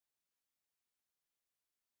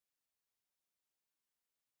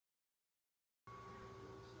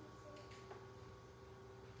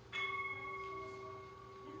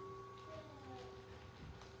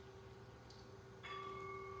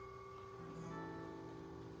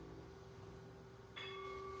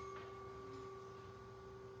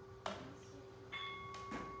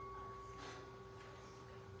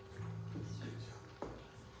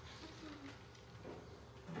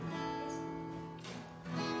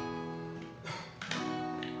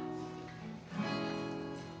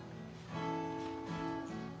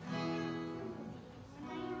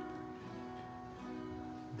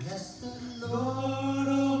Bless the Lord,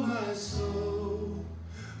 oh my soul,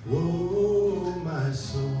 oh my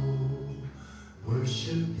soul,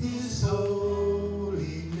 worship His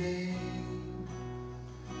holy name.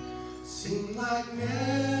 Sing like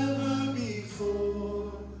never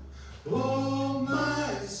before, oh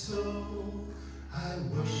my soul, I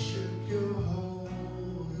worship your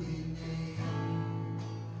holy name.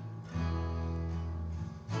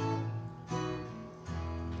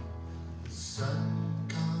 The sun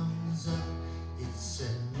comes up, it's a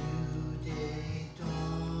new day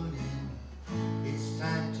dawning. It's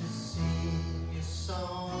time to sing your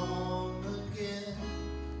song again.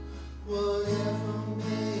 Whatever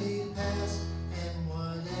may pass and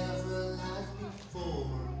whatever lies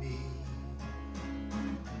before me,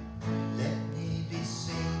 let me be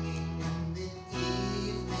singing when the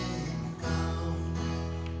evening comes.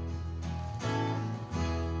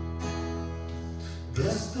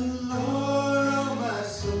 Bless the Lord, oh my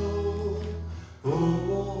soul,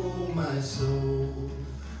 oh my soul,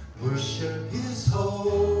 worship His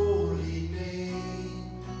holy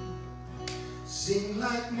name. Sing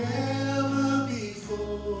like never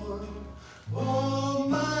before, oh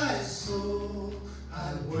my soul,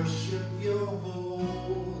 I worship your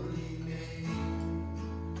holy name.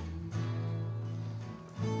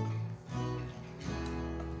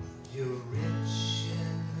 You're rich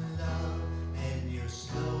in love and you're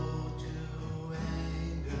slow to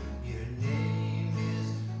anger. Your name is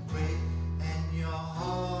great and your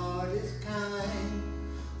heart is kind.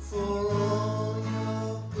 For all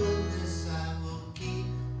your goodness I will keep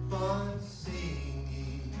on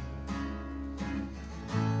singing.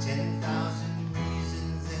 10,000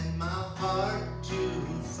 reasons in my heart to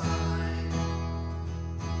find.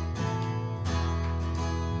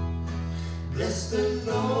 Bless the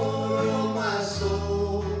Lord, oh my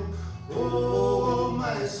soul, oh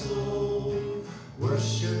my soul,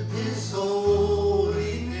 worship His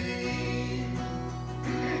holy name.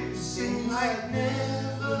 Sing like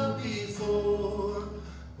never before,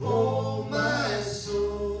 oh my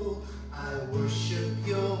soul, I worship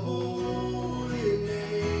your holy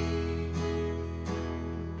name.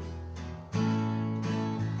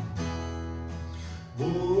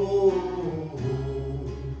 Oh,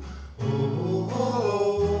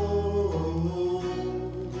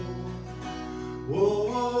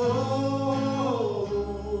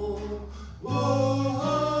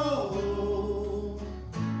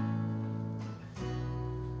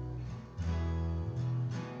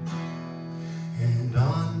 and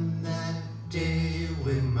on that day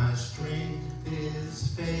when my strength is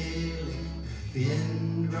failing, the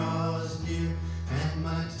end draws near and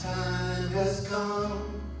my time has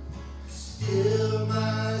come, still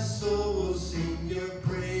my soul will sing your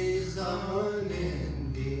praise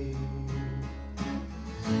unending.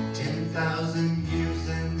 10,000 years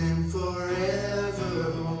and then forevermore.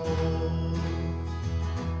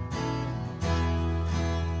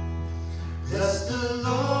 Bless the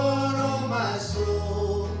Lord, oh my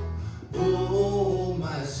soul, oh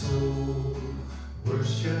my soul,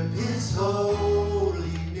 worship His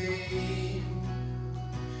holy name.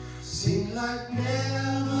 Sing like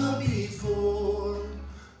never before,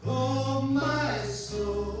 oh my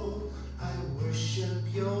soul, I worship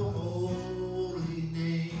your holy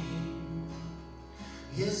name.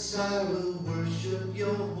 Yes, I will worship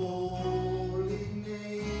your holy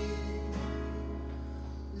name.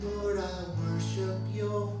 Lord, I worship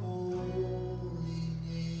your holy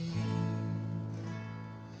name.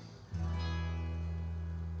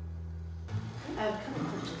 I have a couple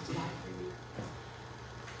questions tonight for you.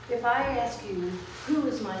 If I ask you, who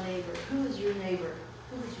is my neighbor? Who is your neighbor?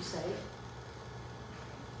 Who would you say?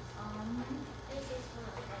 This is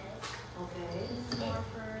not this. Okay. This is more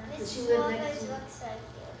for. Does she This live one next to you? looks like you.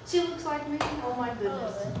 She looks like me? Oh my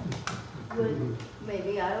goodness. Would,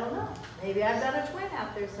 maybe, I don't know. Maybe I've got a twin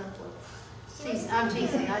out there someplace. I'm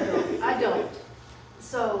teasing, I don't.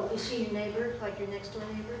 So, is she your neighbor, like your next door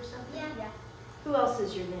neighbor or something? Yeah. Who else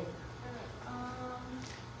is your neighbor?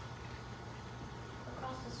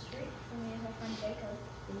 Across the street from me is my friend Jacob.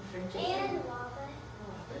 Your friend Jacob? And Robert.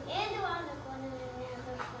 And around the corner we have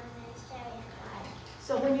a friend named Terry and I.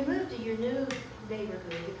 So when you moved to your new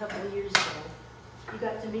neighborhood a couple of years ago, you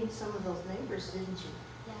got to meet some of those neighbors, didn't you?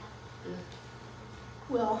 Yeah.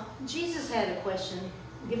 Well, Jesus had a question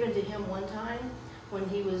given to him one time when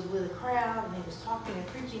he was with a crowd and he was talking and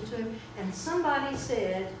preaching to him, and somebody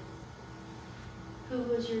said, who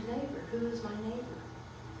was your neighbor? Who is my neighbor?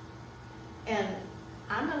 And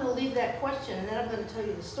I'm going to leave that question, and then I'm going to tell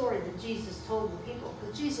you the story that Jesus told the people,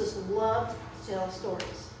 because Jesus loved to tell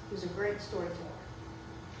stories. He was a great storyteller.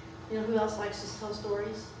 You know who else likes to tell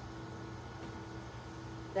stories?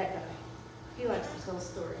 That guy. He likes to tell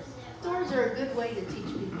stories. Stories are a good way to teach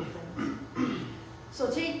people things.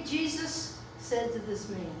 So Jesus said to this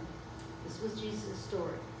man, this was Jesus'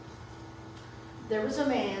 story. There was a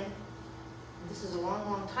man, this is a long,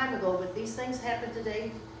 long time ago, but these things happen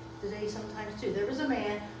today sometimes too. There was a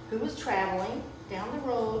man who was traveling down the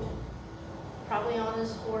road, probably on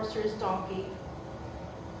his horse or his donkey,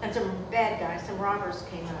 and some bad guys, some robbers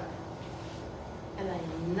came up. And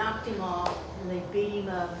they knocked him off, and they beat him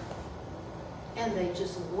up, and they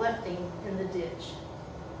just left him in the ditch.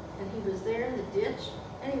 And he was there in the ditch,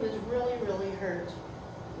 and he was really, really hurt.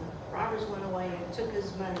 The robbers went away and took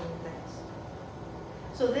his money and things.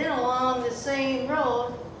 So then along the same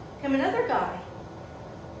road came another guy.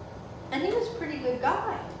 And he was a pretty good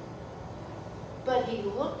guy. But he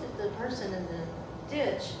looked at the person in the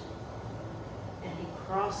ditch, and he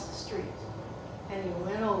crossed the street. And he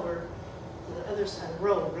went over to the other side of the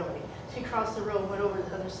road, really. He crossed the road, went over to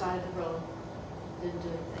the other side of the road, didn't do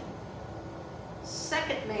anything.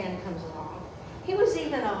 Second man comes along. He was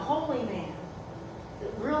even a holy man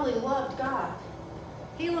that really loved God.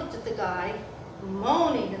 He looked at the guy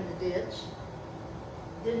moaning in the ditch,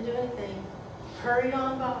 didn't do anything, hurried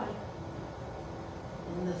on by.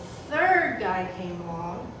 And the third guy came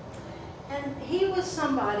along, and he was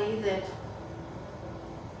somebody that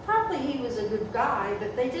probably he was a good guy,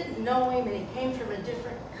 but they didn't know him, and he came from a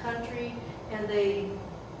different country, and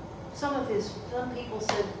some people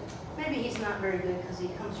said, maybe he's not very good because he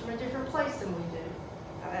comes from a different place than we do.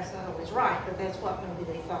 Now, that's not always right, but that's what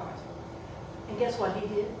maybe they thought. And guess what he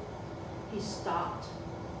did? He stopped.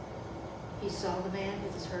 He saw the man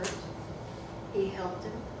who was hurt. He helped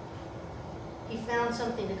him. He found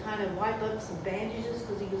something to kind of wipe up some bandages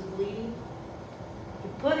because he was bleeding. He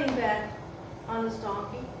put him back on his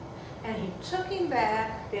donkey, and he took him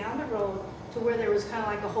back down the road to where there was kind of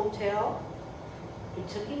like a hotel. He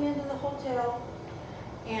took him into the hotel,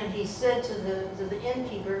 and he said to the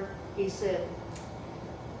innkeeper, he said,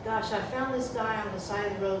 gosh, I found this guy on the side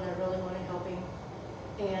of the road, and I really want to help him.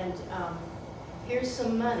 And here's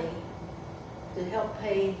some money to help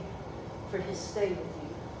pay for his stay with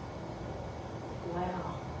you.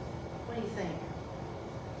 Wow. What do you think?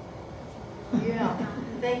 Yeah,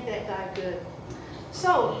 thank that guy good.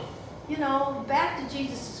 So, back to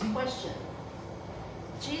Jesus' question.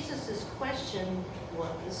 Jesus' question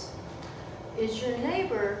was, is your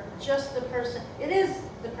neighbor just the person? It is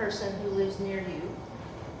the person who lives near you.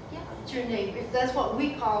 Yeah, it's your neighbor. That's what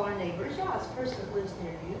we call our neighbors. Yeah, it's the person that lives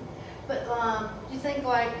near you. But do you think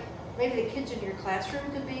like maybe the kids in your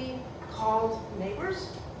classroom could be called neighbors?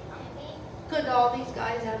 Could all these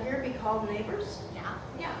guys out here be called neighbors? Yeah.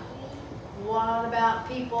 Yeah. What about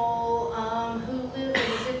people who live in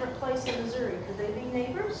a different place in Missouri? Could they be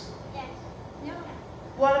neighbors? Yes. Yeah.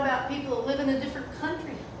 What about people that live in a different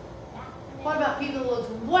country? Yeah. What about people that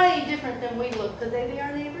look way different than we look? Could they be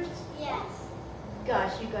our neighbors? Yes.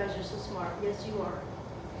 Gosh, you guys are so smart. Yes, you are.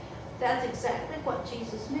 That's exactly what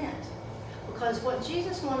Jesus meant. Because what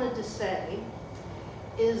Jesus wanted to say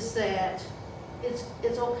is that it's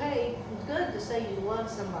okay, it's good to say you love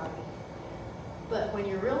somebody. But when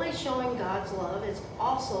you're really showing God's love, it's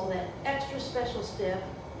also that extra special step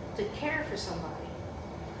to care for somebody,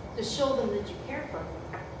 to show them that you care for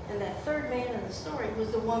them. And that third man in the story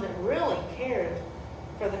was the one that really cared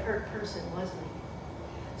for the hurt person, wasn't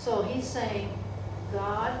he? So he's saying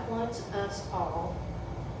God wants us all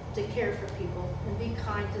to care for people and be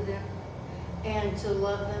kind to them and to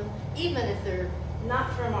love them, even if they're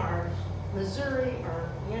not from our Missouri or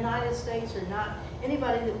United States or not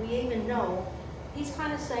anybody that we even know. He's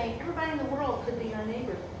kind of saying everybody in the world could be our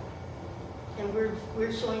neighbor. And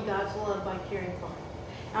we're showing God's love by caring for them.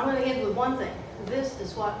 I'm going to end with one thing. This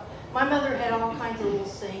is what, my mother had all kinds of little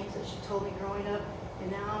sayings that she told me growing up.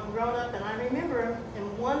 And now I'm grown up and I remember them.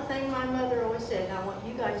 And one thing my mother always said, and I want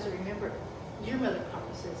you guys to remember it. Your mother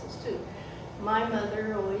probably says this too. My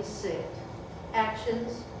mother always said,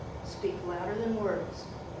 actions speak louder than words.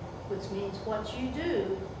 Which means what you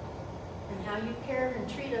do and how you care and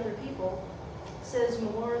treat other people says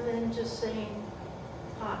more than just saying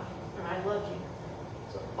hi or I love you.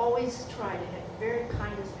 So always try to have very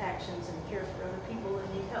kindest actions and care for other people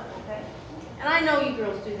that need help, okay? And I know you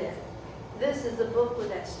girls do that. This is the book with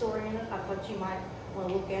that story in it. I thought you might want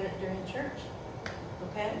to look at it during church,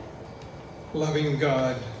 okay? Loving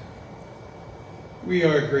God, we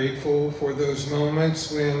are grateful for those moments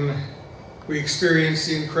when we experience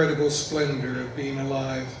the incredible splendor of being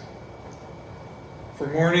alive. For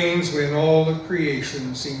mornings when all of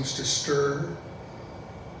creation seems to stir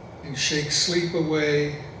and shake sleep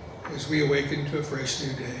away as we awaken to a fresh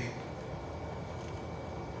new day.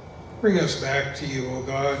 Bring us back to you, O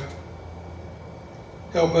God.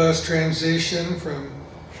 Help us transition from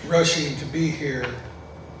rushing to be here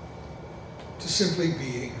to simply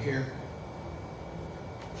being here.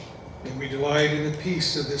 May we delight in the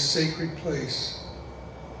peace of this sacred place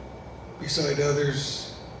beside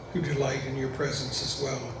others who delight in your presence as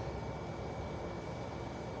well.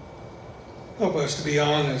 Help us to be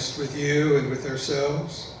honest with you and with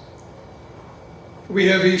ourselves. We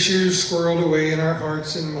have issues squirreled away in our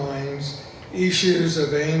hearts and minds, issues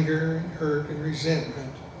of anger, and hurt, and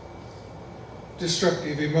resentment,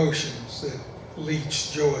 destructive emotions that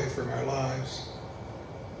leach joy from our lives.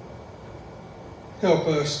 Help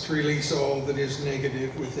us to release all that is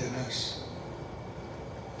negative within us.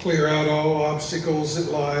 Clear out all obstacles that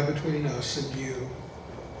lie between us and you.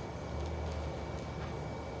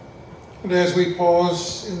 And as we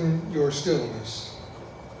pause in your stillness,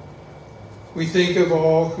 we think of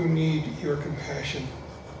all who need your compassion.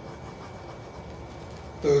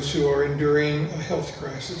 Those who are enduring a health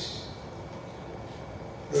crisis.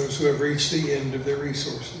 Those who have reached the end of their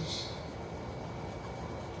resources.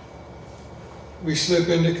 We slip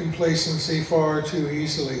into complacency far too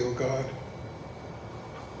easily, O God.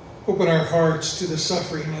 Open our hearts to the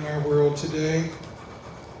suffering in our world today.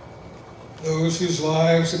 Those whose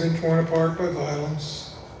lives have been torn apart by violence.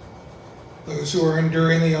 Those who are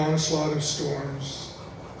enduring the onslaught of storms.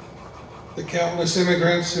 The countless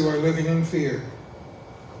immigrants who are living in fear.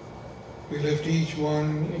 We lift each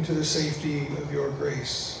one into the safety of your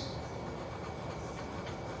grace.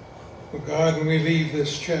 O God, when we leave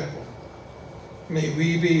this chapel, may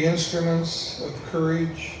we be instruments of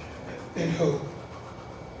courage and hope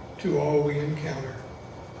to all we encounter.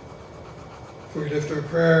 For we lift our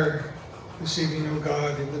prayer this evening, O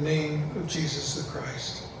God, in the name of Jesus the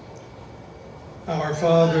Christ. Our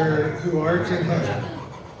Father, who art in heaven,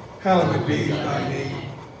 hallowed be thy name.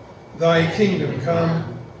 Thy kingdom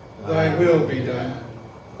come, thy will be done,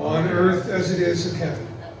 on earth as it is in heaven.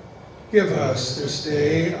 Give us this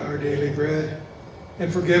day our daily bread,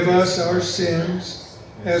 and forgive us our sins,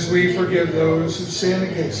 as we forgive those who sin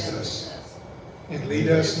against us. And lead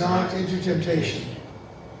us not into temptation,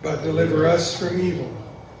 but deliver us from evil.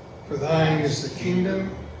 For thine is the kingdom,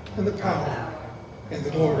 and the power, and the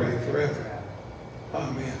glory forever.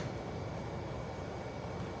 Amen.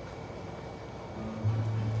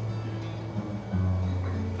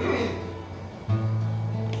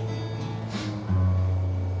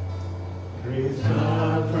 Praise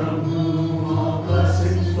God, from whom all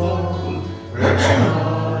blessings flow. Praise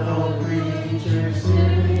God, all creatures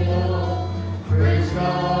here below. Praise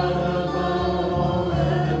God above all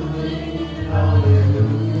heavenly.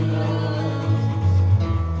 Hallelujah.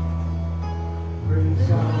 Praise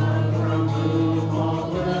God, from whom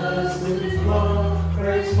all blessings flow.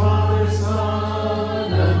 Praise Father,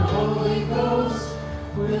 Son, and Holy Ghost,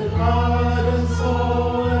 with heart and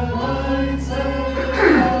soul and mind say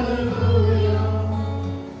hallelujah.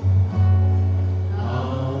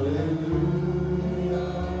 Hallelujah.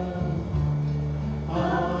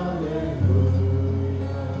 Hallelujah.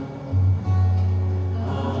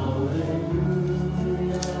 Hallelujah.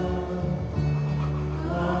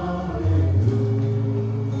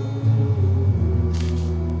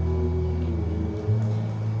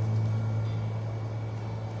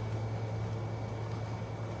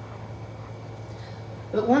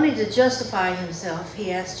 But wanting to justify himself,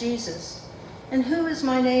 he asked Jesus, "And who is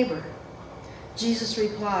my neighbor?" Jesus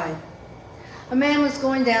replied, "A man was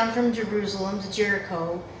going down from Jerusalem to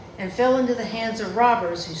Jericho and fell into the hands of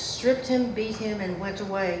robbers who stripped him, beat him, and went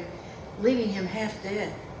away, leaving him half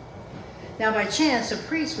dead. Now by chance a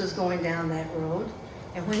priest was going down that road,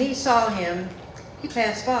 and when he saw him, he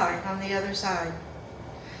passed by on the other side.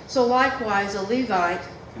 So likewise a Levite,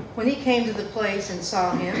 when he came to the place and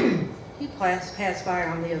saw him, he passed by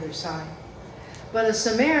on the other side. But a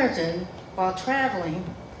Samaritan, while traveling,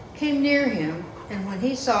 came near him, and when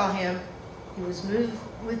he saw him, he was moved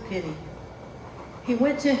with pity. He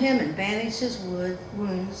went to him and bandaged his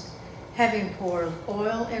wounds, having poured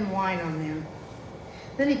oil and wine on them.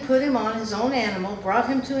 Then he put him on his own animal, brought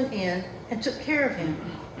him to an inn, and took care of him.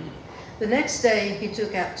 The next day he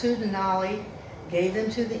took out 2 denarii, gave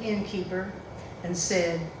them to the innkeeper, and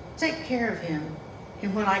said, 'Take care of him,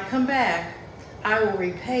 and when I come back, I will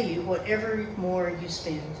repay you whatever more you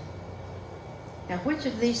spend.' Now which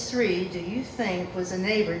of these 3 do you think was a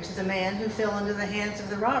neighbor to the man who fell into the hands of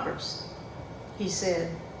the robbers?" He said,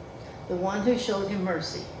 "The one who showed him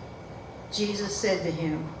mercy." Jesus said to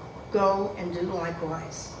him, "Go and do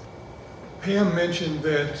likewise." Pam mentioned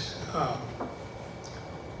that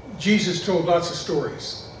Jesus told lots of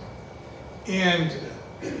stories. And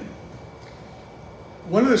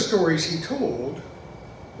one of the stories he told,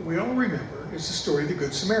 that we all remember, is the story of the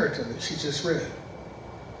Good Samaritan that she just read.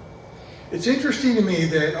 It's interesting to me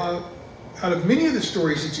that out of many of the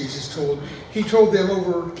stories that Jesus told, he told them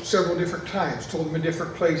over several different times, told them in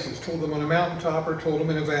different places, told them on a mountaintop or told them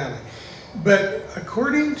in a valley. But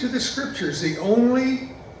according to the scriptures, the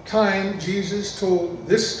only time Jesus told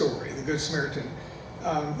this story, the Good Samaritan,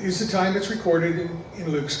 is the time it's recorded in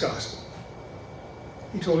Luke's Gospel.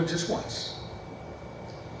 He told it just once.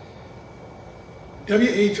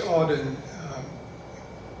 W.H. Auden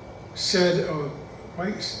said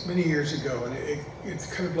quite many years ago, and it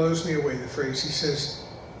kind of blows me away, the phrase, he says,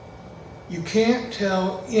 "You can't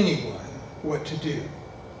tell anyone what to do.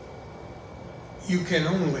 You can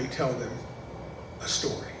only tell them a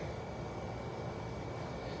story."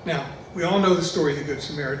 Now, we all know the story of the Good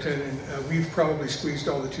Samaritan, and we've probably squeezed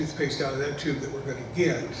all the toothpaste out of that tube that we're going to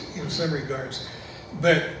get in some regards.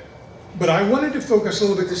 But I wanted to focus a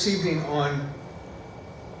little bit this evening on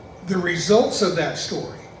the results of that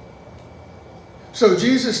story. So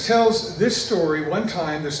Jesus tells this story one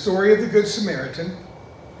time, the story of the Good Samaritan,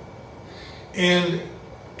 and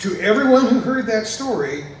to everyone who heard that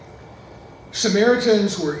story,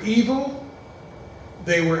 Samaritans were evil,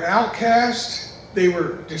 they were outcast, they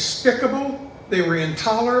were despicable, they were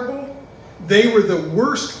intolerable, they were the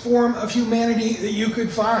worst form of humanity that you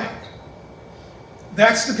could find.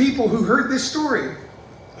 That's the people who heard this story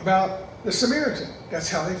about the Samaritan. That's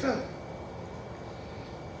how they felt.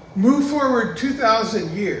 Move forward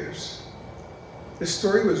 2,000 years, this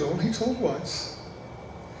story was only told once,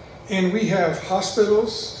 and we have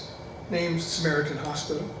hospitals named Samaritan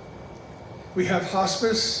Hospital. We have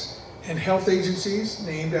hospice and health agencies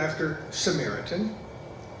named after Samaritan.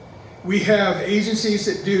 We have agencies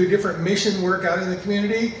that do different mission work out in the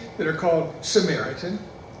community that are called Samaritan.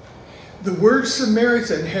 The word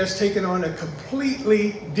Samaritan has taken on a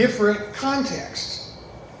completely different context,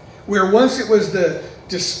 where once it was the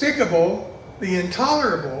despicable, the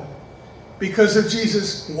intolerable, because of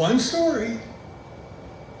Jesus' one story,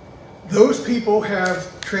 those people have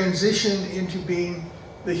transitioned into being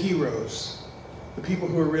the heroes, the people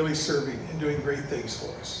who are really serving and doing great things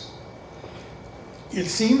for us. It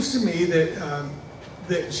seems to me that,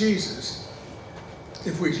 that Jesus,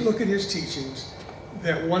 if we look at his teachings,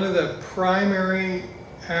 that one of the primary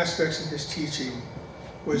aspects of his teaching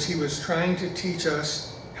was he was trying to teach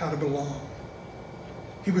us how to belong.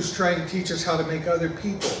 He was trying to teach us how to make other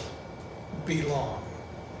people belong.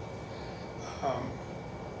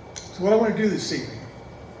 So what I want to do this evening,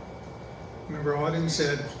 remember Auden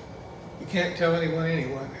said, you can't tell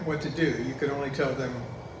anyone what to do. You can only tell them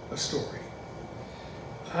a story.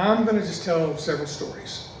 I'm going to just tell several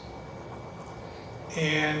stories.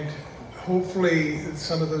 And hopefully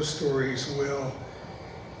some of those stories will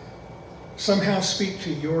somehow speak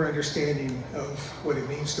to your understanding of what it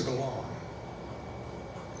means to belong.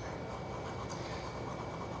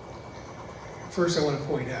 First, I want to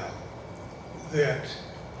point out that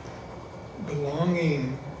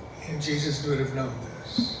belonging, and Jesus would have known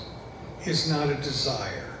this, is not a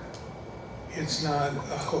desire. It's not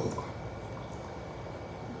a hope.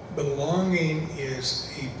 Belonging is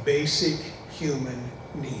a basic human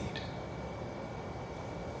need.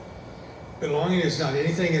 Belonging is not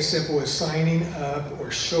anything as simple as signing up or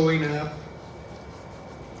showing up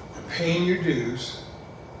or paying your dues.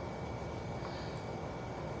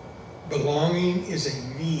 Belonging is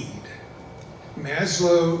a need.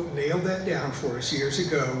 Maslow nailed that down for us years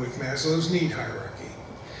ago with Maslow's need hierarchy.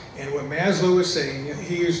 And what Maslow was saying,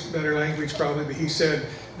 he used better language probably, but he said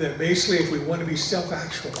that basically if we want to be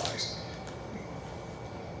self-actualized,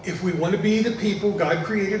 if we want to be the people God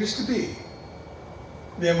created us to be,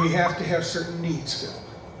 then we have to have certain needs filled.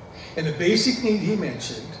 And the basic need he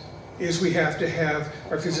mentioned is we have to have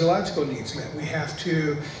our physiological needs met. We have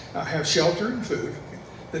to have shelter and food.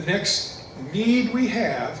 The next need we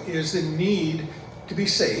have is the need to be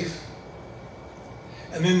safe.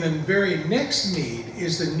 And then the very next need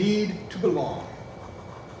is the need to belong.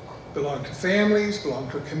 Belong to families, belong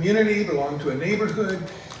to a community, belong to a neighborhood.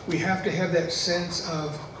 We have to have that sense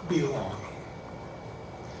of belonging.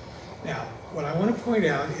 Now, what I want to point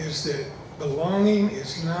out is that belonging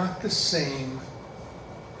is not the same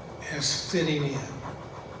as fitting in.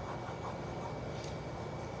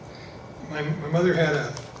 My mother had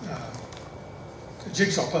a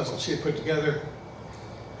jigsaw puzzle she had put together,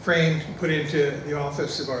 framed, put into the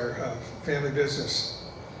office of our family business.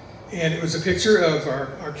 And it was a picture of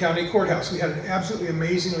our county courthouse. We had an absolutely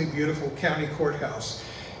amazingly beautiful county courthouse.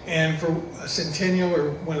 And for a centennial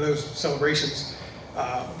or one of those celebrations,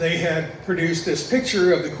 they had produced this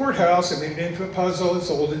picture of the courthouse and made it into a puzzle. It's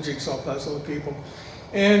old, a jigsaw puzzle of people.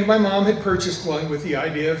 And my mom had purchased one with the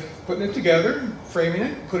idea of putting it together, framing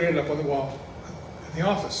it, putting it up on the wall in the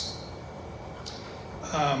office.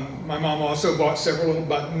 My mom also bought several little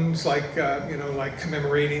buttons, like, like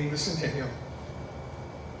commemorating the centennial.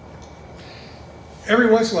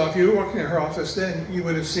 Every once in a while, if you were walking in her office, then you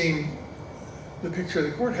would have seen the picture of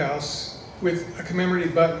the courthouse with a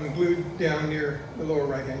commemorative button glued down near the lower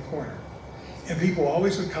right-hand corner. And people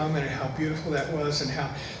always would comment on how beautiful that was and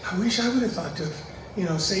how, I wish I would have thought to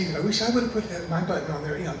have, saved it. I wish I would have put my button on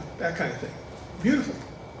there, that kind of thing. Beautiful.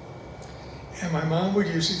 And my mom would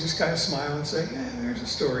usually just kind of smile and say, yeah, there's a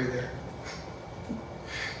story there.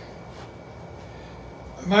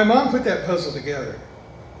 My mom put that puzzle together.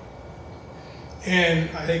 And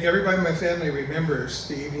I think everybody in my family remembers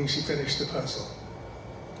the evening she finished the puzzle.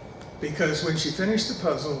 Because when she finished the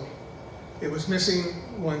puzzle, it was missing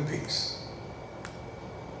one piece.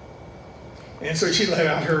 And so she let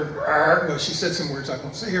out her, well, she said some words I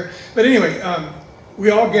won't say here. But anyway, we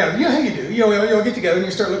all gathered. You know how you do. You all get together and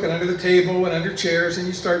you start looking under the table and under chairs and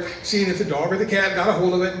you start seeing if the dog or the cat got a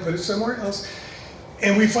hold of it and put it somewhere else.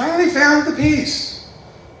 And we finally found the piece.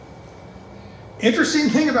 Interesting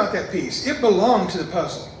thing about that piece, it belonged to the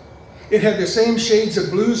puzzle. It had the same shades of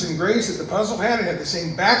blues and grays that the puzzle had. It had the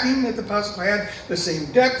same backing that the puzzle had, the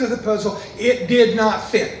same depth of the puzzle. It did not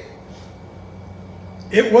fit.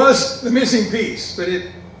 It was the missing piece, but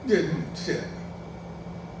it didn't fit.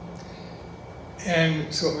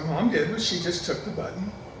 And so what my mom did was she just took the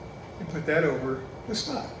button and put that over the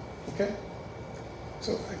spot, okay?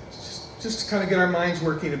 So just to kind of get our minds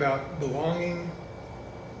working about belonging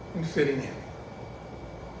and fitting in.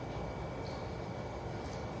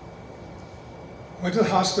 Went to the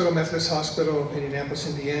hospital, Methodist Hospital, in Indianapolis,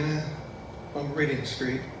 Indiana, on Meridian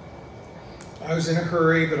Street. I was in a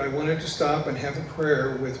hurry, but I wanted to stop and have a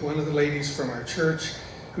prayer with one of the ladies from our church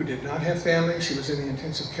who did not have family. She was in the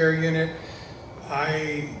intensive care unit.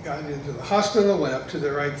 I got into the hospital, went up to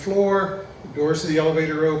the right floor, the doors of the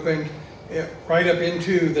elevator opened, right up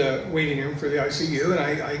into the waiting room for the ICU, and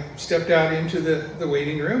I stepped out into the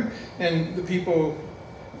waiting room, and the people,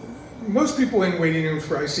 most people in waiting rooms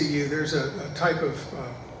for ICU, there's a type of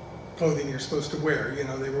clothing you're supposed to wear.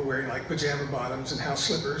 They were wearing like pajama bottoms and house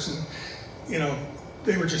slippers, and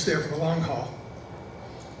they were just there for the long haul.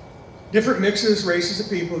 Different mixes, races of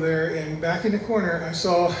people there, and back in the corner I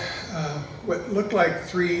saw what looked like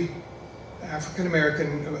 3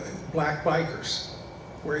 African-American black bikers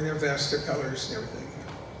wearing their vests, their colors, and everything.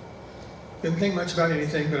 Didn't think much about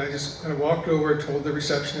anything, but I just kind of walked over, told the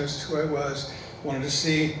receptionist who I was, wanted to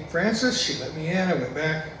see Frances. She let me in. I went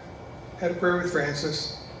back, had a prayer with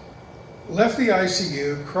Frances, left the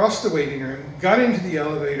ICU, crossed the waiting room, got into the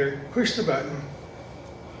elevator, pushed the button,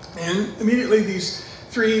 and immediately these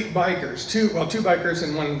 3 bikers, two bikers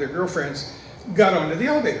and one of their girlfriends, got onto the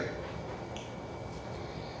elevator.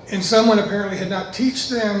 And someone apparently had not taught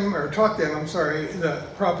them, the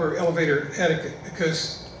proper elevator etiquette,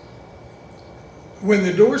 because when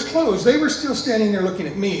the doors closed, they were still standing there looking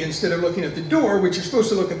at me instead of looking at the door, which you're supposed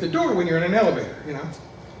to look at the door when you're in an elevator,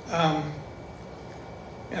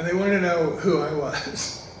 and they wanted to know who I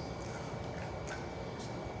was.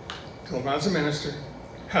 Told them I was a minister.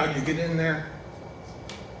 How'd you get in there?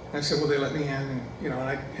 I said, well, they let me in,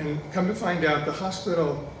 and come to find out, the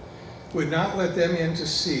hospital would not let them in to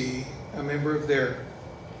see a member of their,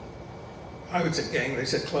 I would say gang, they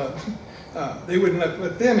said club. They wouldn't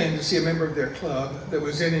let them in to see a member of their club that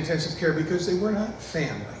was in intensive care because they were not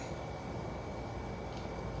family.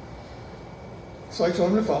 So I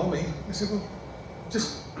told them to follow me. I said, well,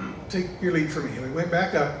 just take your lead for me. And we went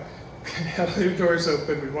back up, the elevator doors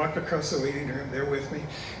open, we walked across the waiting room, they're with me,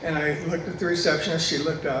 and I looked at the receptionist. She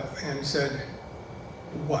looked up and said,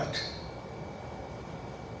 what?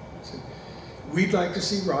 I said, we'd like to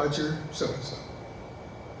see Roger so-and-so.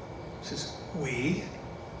 She says, we?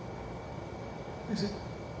 I said,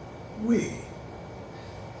 we.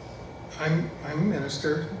 I'm a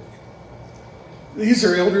minister. These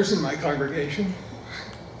are elders in my congregation,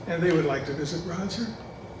 and they would like to visit Roger,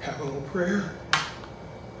 have a little prayer.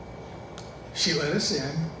 She let us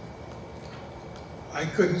in. I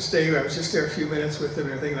couldn't stay. I was just there a few minutes with them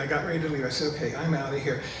and everything, and I got ready to leave. I said, okay, I'm out of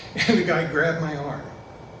here. And the guy grabbed my arm.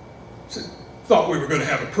 Said, thought we were going to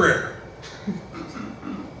have a prayer.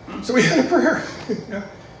 So we had a prayer.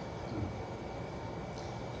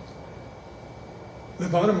 The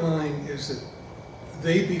bottom line is that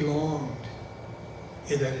they belonged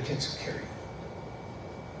in that intensive care unit.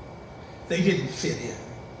 They didn't fit in,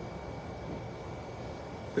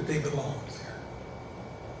 but they belonged there.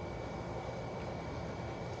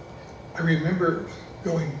 I remember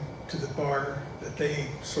going to the bar that they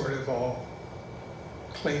sort of all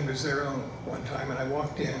claimed as their own one time, and I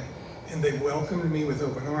walked in, and they welcomed me with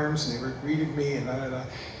open arms, and they greeted me, and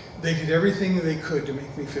They did everything they could to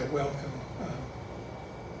make me feel welcome,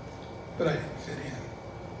 but I didn't fit in.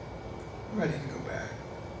 I didn't go back.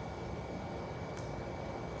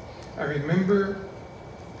 I remember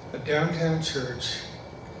a downtown church.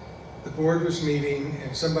 The board was meeting,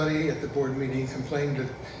 and somebody at the board meeting complained that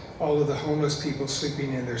all of the homeless people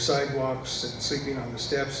sleeping in their sidewalks and sleeping on the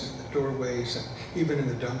steps and the doorways and even in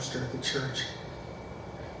the dumpster at the church.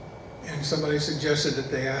 And somebody suggested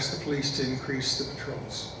that they ask the police to increase the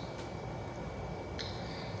patrols.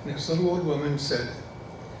 And this little old woman said,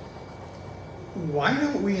 why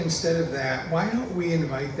don't we, instead of that, why don't we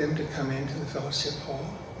invite them to come into the fellowship hall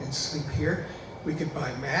and sleep here? We could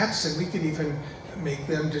buy mats, and we could even make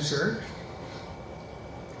them dessert.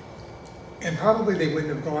 And probably they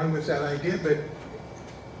wouldn't have gone with that idea, but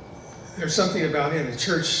there's something about in a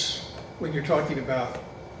church when you're talking about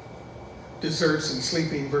desserts and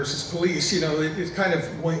sleeping versus police, you know, it kind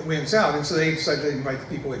of wins out. And so they decided to invite the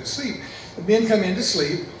people in to sleep. The men come in to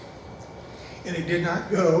sleep, and it did not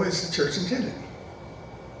go as the church intended.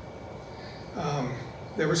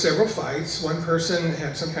 There were several fights. One person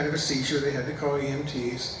had some kind of a seizure. They had to call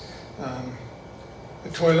EMTs. The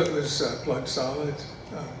toilet was plugged solid.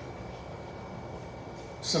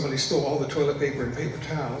 Somebody stole all the toilet paper and paper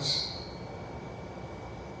towels.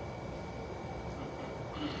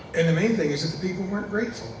 And the main thing is that the people weren't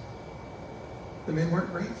grateful. The men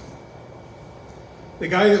weren't grateful. The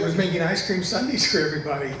guy that was making ice cream sundaes for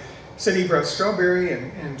everybody said he brought strawberry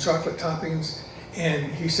and chocolate toppings,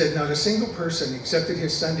 and he said not a single person accepted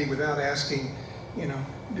his sundae without asking, you know,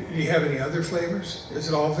 do you have any other flavors? Is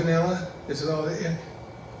it all vanilla? Is it all, yeah.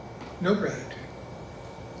 No gratitude.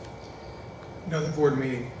 Another board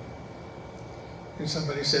meeting, and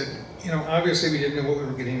somebody said, you know, obviously we didn't know what we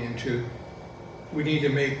were getting into. We need to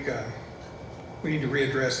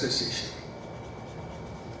readdress this issue.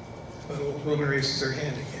 The old woman raises her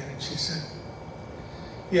hand again, and she said,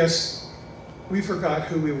 yes, we forgot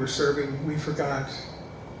who we were serving. We forgot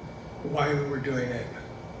why we were doing it.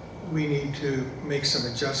 We need to make some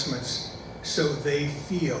adjustments so they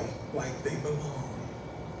feel like they belong.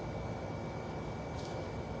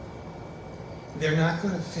 They're not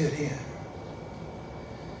going to fit in,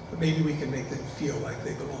 but maybe we can make them feel like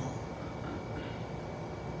they belong.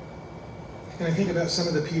 And I think about some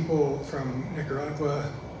of the people from Nicaragua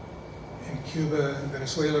and Cuba and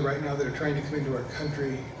Venezuela right now that are trying to come into our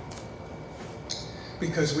country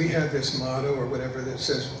because we have this motto or whatever that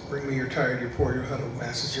says, bring me your tired, your poor, your huddled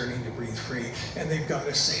masses yearning to breathe free. And they've got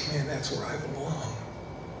to say, man, that's where I belong.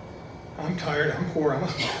 I'm tired, I'm poor, I'm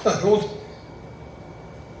huddled.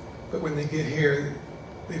 But when they get here,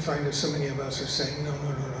 they find that so many of us are saying, no,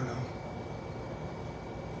 no, no, no, no.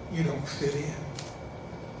 You don't fit in.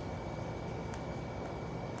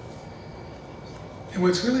 And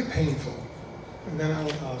what's really painful, and then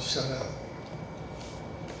I'll shut up.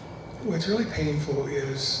 What's really painful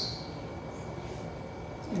is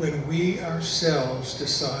when we ourselves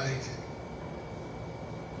decide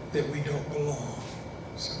that we don't belong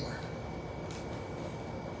somewhere.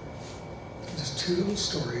 Just two little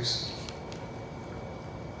stories.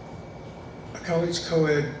 A college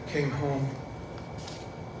co-ed came home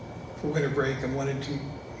for winter break and wanted to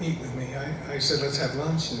meet with me. I said, let's have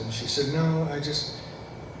lunch, and she said, no,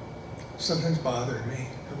 something's bothering me.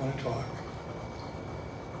 I want to talk.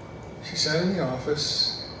 She sat in the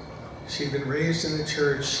office. She'd been raised in the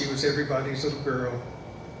church. She was everybody's little girl.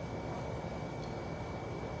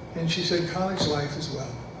 And she said, college life is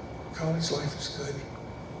well. College life is good.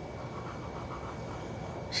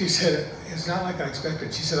 She said, it's not like I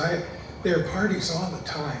expected. She said, there are parties all the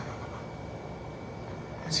time.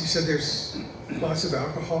 And she said, there's lots of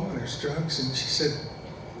alcohol and there's drugs. And she said,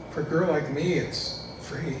 for a girl like me, it's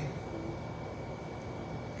free.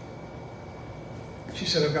 She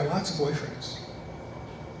said, I've got lots of boyfriends.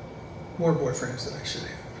 More boyfriends than I should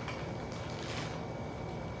have.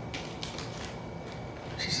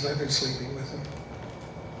 She said, I've been sleeping with them.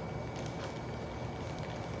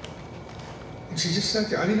 And she just sat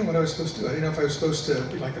there. I didn't know what I was supposed to do. I didn't know if I was supposed to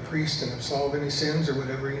be like a priest and absolve any sins or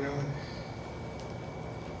whatever, you know. And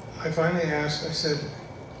I finally asked, I said,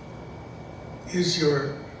 is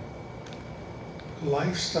your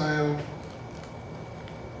lifestyle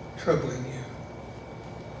troubling you?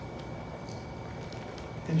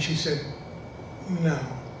 And she said, no.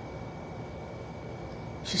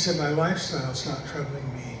 She said, my lifestyle's not troubling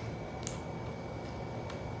me.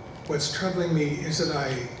 What's troubling me is that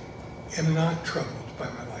I am not troubled by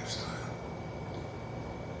my lifestyle.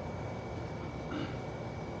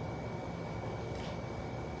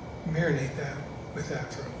 Marinate that with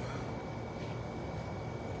that for a while.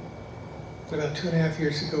 About 2.5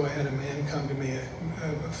 years ago, I had a man come to me,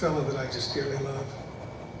 a fellow that I just dearly love.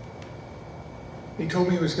 He told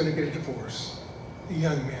me he was going to get a divorce. A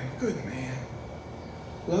young man, good man,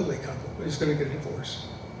 lovely couple, but he's going to get a divorce.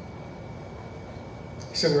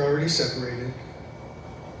 He said, we're already separated.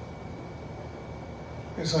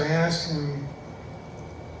 And so I asked him,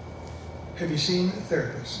 have you seen a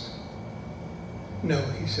therapist? No,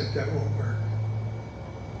 he said, that won't work.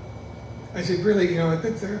 I said, really, a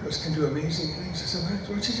good therapist can do amazing things. I said, why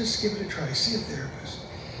don't you just give it a try, see a therapist?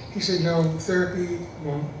 He said, no, therapy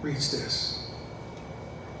won't reach this.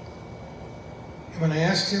 And when I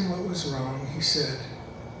asked him what was wrong, he said,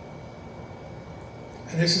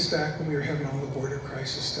 and this is back when we were having all the border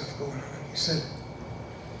crisis stuff going on, he said,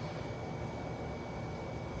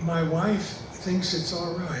 my wife thinks it's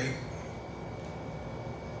all right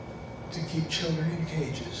to keep children in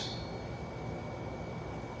cages.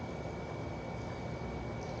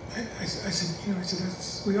 I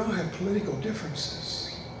said, we all have political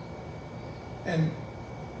differences. And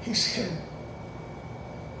he said,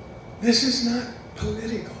 this is not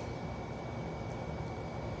political.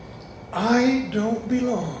 I don't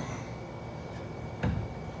belong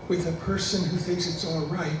with a person who thinks it's all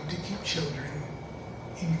right to keep children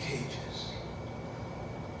in cages.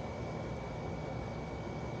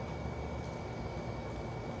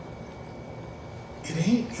 It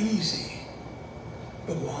ain't easy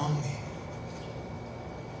belonging.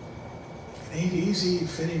 It ain't easy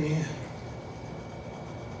fitting in.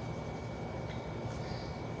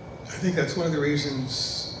 I think that's one of the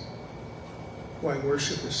reasons why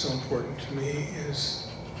worship is so important to me is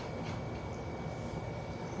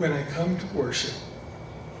when I come to worship,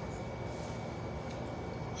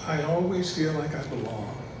 I always feel like I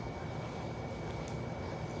belong,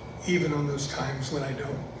 even on those times when I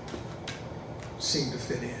don't seem to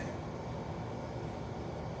fit in.